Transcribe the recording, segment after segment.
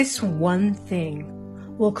This one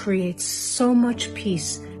thing will create so much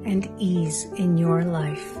peace and ease in your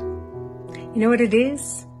life. You know what it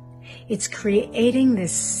is? It's creating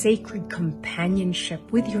this sacred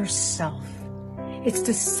companionship with yourself. It's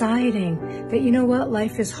deciding that, you know what,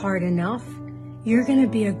 life is hard enough. You're going to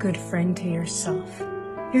be a good friend to yourself.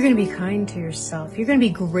 You're going to be kind to yourself. You're going to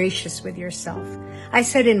be gracious with yourself. I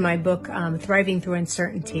said in my book, Thriving Through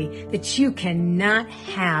Uncertainty, that you cannot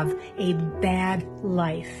have a bad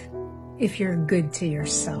life if you're good to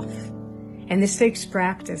yourself. And this takes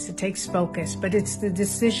practice, it takes focus, but it's the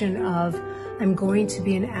decision of, I'm going to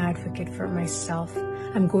be an advocate for myself.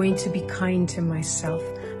 I'm going to be kind to myself.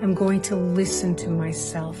 I'm going to listen to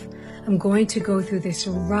myself. I'm going to go through this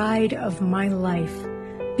ride of my life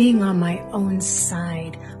being on my own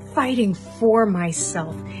side, fighting for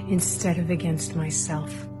myself instead of against myself.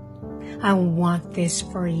 I want this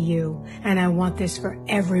for you, and I want this for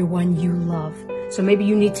everyone you love. So maybe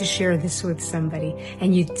you need to share this with somebody,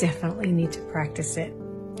 and you definitely need to practice it.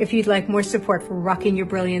 If you'd like more support for rocking your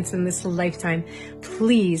brilliance in this lifetime,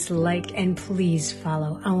 please like and please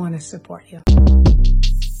follow. I want to support you.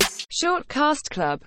 Shortcast Club.